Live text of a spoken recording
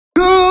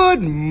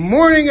Good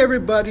morning,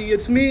 everybody.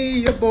 It's me,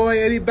 your boy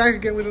Eddie, back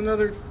again with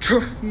another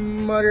Tough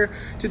Mudder.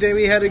 Today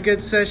we had a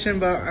good session,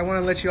 but I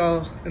want to let you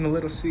all in a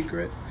little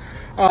secret.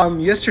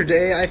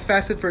 Yesterday I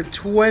fasted for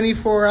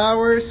 24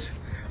 hours,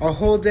 a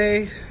whole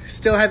day.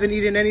 Still haven't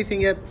eaten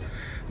anything yet,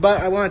 but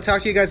I want to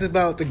talk to you guys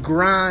about the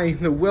grind,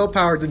 the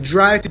willpower, the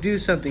drive to do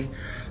something.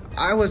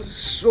 I was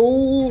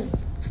so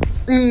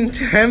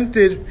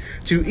tempted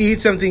to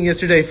eat something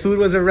yesterday. Food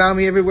was around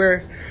me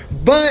everywhere,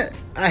 but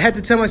I had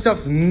to tell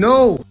myself,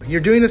 no,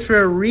 you're doing this for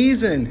a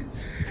reason.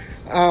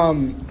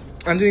 I'm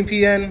doing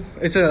PN.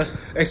 It's an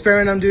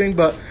experiment I'm doing,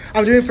 but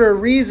I'm doing it for a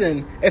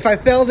reason. If I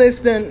fail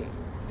this, then,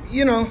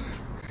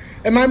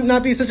 it might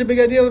not be such a big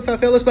idea if I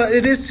fail this, but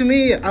it is to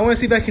me. I want to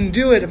see if I can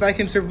do it, if I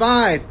can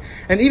survive.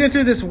 And even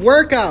through this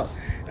workout,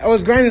 I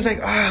was grinding. It's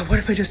like, what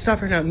if I just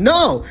stop right now?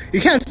 No,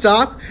 you can't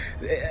stop.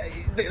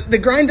 The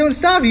grind don't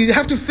stop. You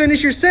have to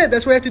finish your set.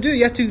 That's what you have to do.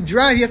 You have to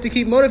drive. You have to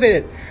keep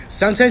motivated.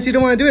 Sometimes you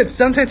don't want to do it.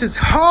 Sometimes it's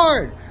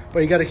hard,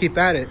 but you got to keep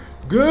at it.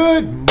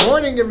 Good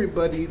morning,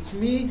 everybody. It's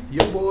me,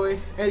 your boy,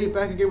 Eddie,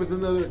 back again with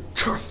another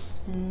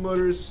Tough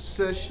Mudder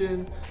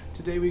session.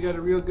 Today we got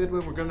a real good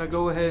one. We're going to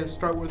go ahead and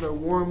start with our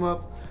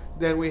warm-up.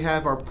 Then we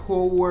have our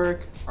pull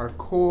work, our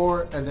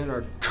core, and then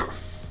our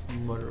Tough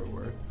Mudder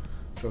work.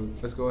 So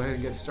let's go ahead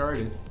and get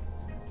started.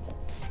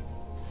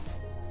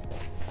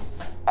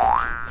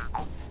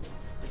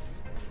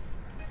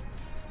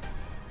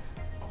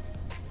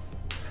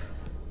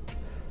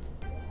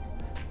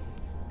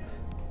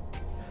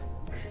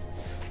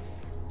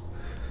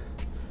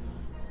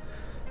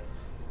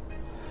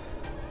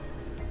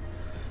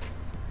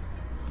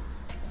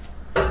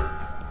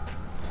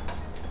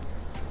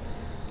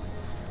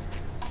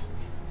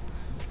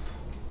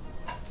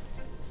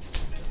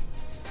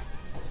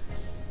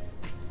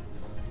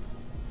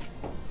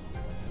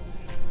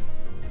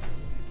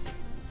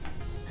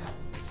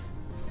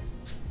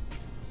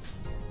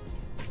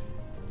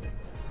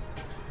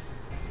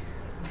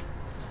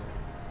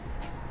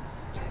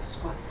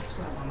 Squat,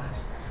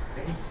 mamas.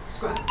 Ready?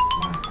 Squat,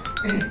 mamas.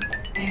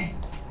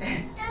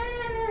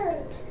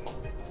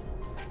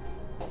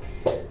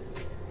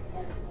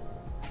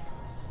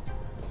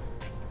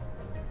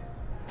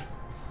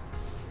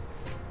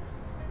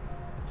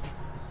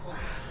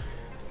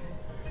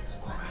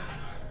 Squat.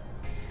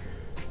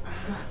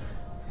 Squat.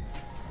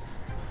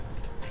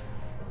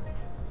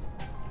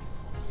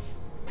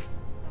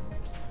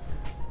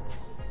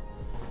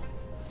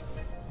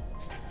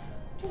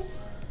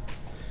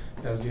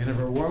 That was the end of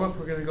our warm-up.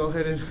 We're going to go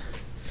ahead and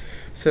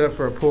set up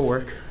for our pull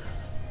work.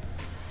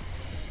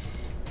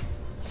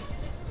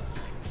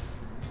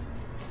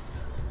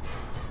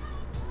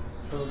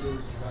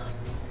 Shoulders back.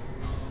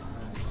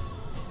 Nice.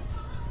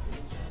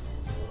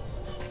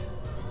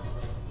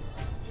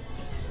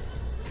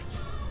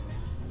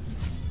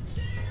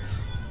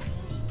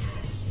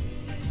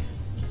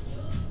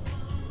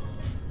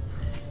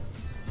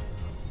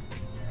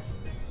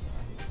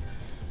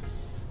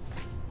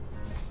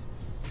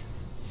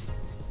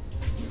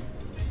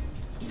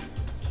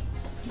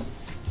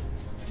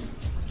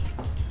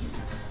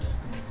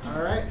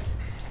 Alright,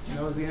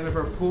 that was the end of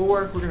our pull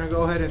work. We're going to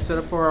go ahead and set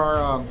up for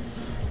our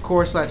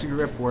core /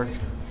 grip work.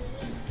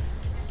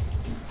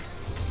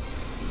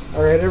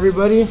 Alright,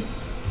 everybody,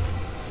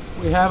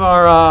 we have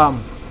our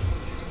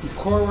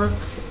core work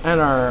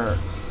and our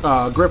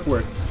grip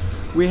work.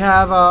 We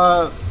have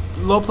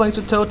low planks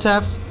with toe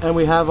taps, and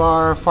we have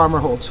our farmer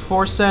holds.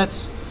 4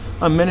 sets,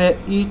 a minute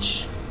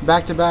each,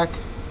 back to back.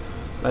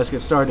 Let's get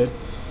started.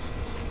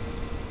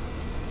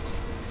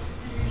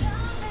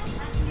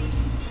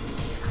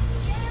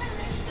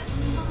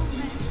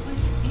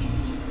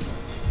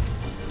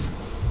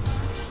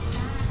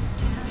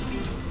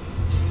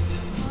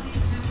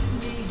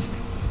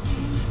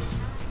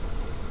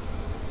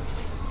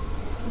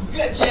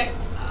 Good check.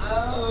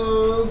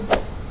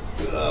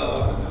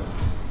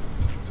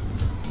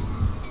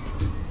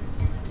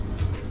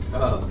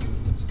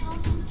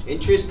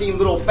 Interesting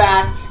little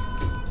fact.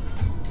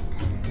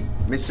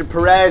 Mr.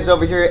 Perez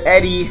over here,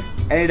 Eddie,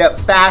 ended up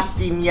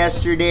fasting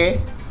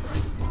yesterday.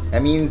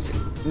 That means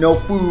no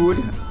food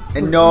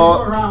and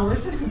no 24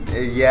 hours.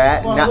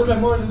 Yeah, well, a little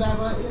bit more than that,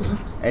 but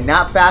and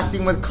not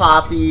fasting with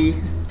coffee,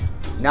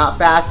 not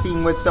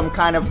fasting with some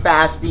kind of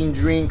fasting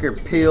drink or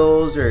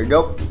pills or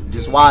nope,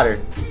 just water.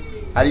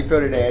 How do you feel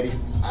today, Eddie?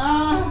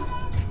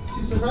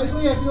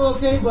 Surprisingly, I feel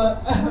okay,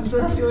 but I'm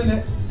sort of feeling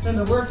it in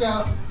the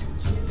workout.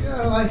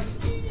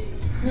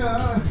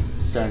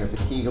 Starting to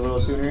fatigue a little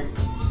sooner?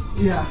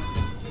 Yeah.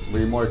 Were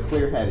you more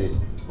clear-headed?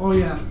 Oh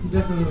yeah,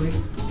 definitely.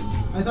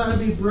 I thought I'd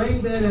be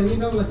brain dead and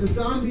like a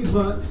zombie,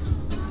 but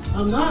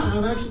I'm not.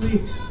 I'm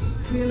actually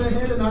clear the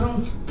head and I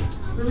don't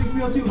really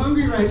feel too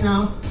hungry right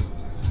now.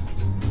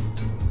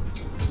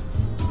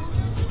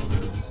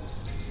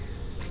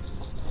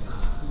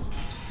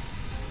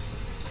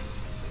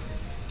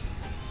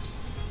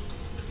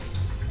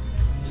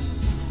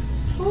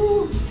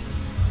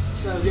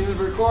 That was the end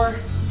of our core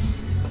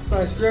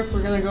 / grip.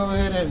 We're gonna go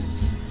ahead and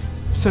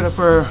set up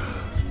for.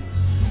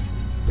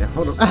 Yeah,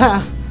 hold on.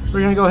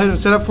 We're gonna go ahead and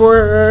set up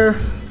for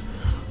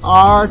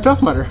our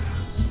Tough Mudder.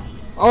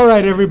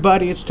 Alright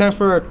everybody, it's time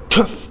for our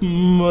Tough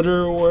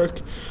Mudder work.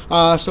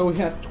 So we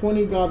have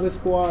 20 goblet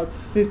squats,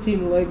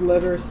 15 leg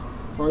levers,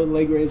 or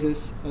leg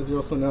raises as they're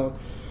also known,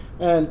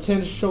 and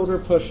 10 shoulder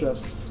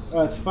push-ups.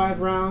 It's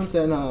 5 rounds,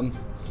 and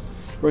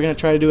we're going to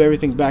try to do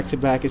everything back to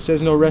back. It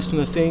says no rest in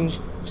the thing,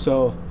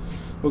 so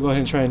we'll go ahead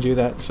and try and do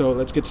that. So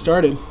let's get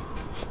started.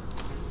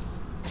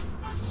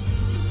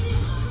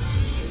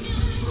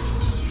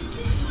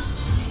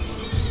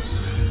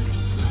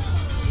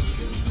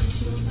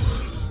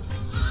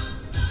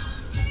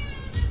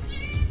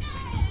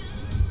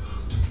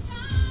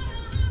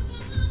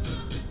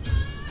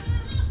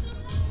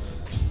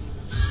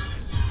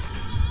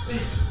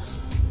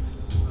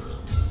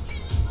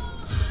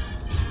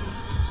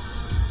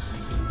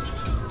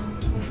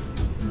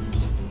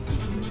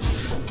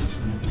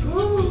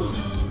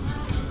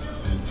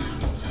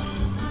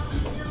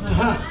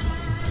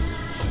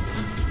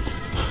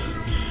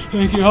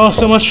 Thank you all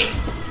so much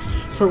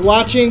for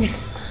watching.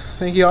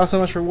 Thank you all so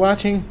much for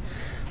watching,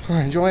 for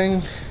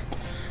enjoying.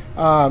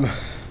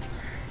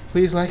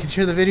 Please like and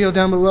share the video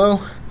down below.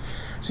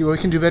 See what we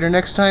can do better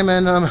next time.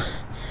 And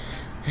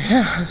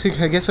yeah,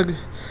 I guess I'll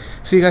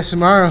see you guys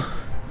tomorrow.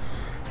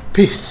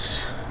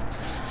 Peace.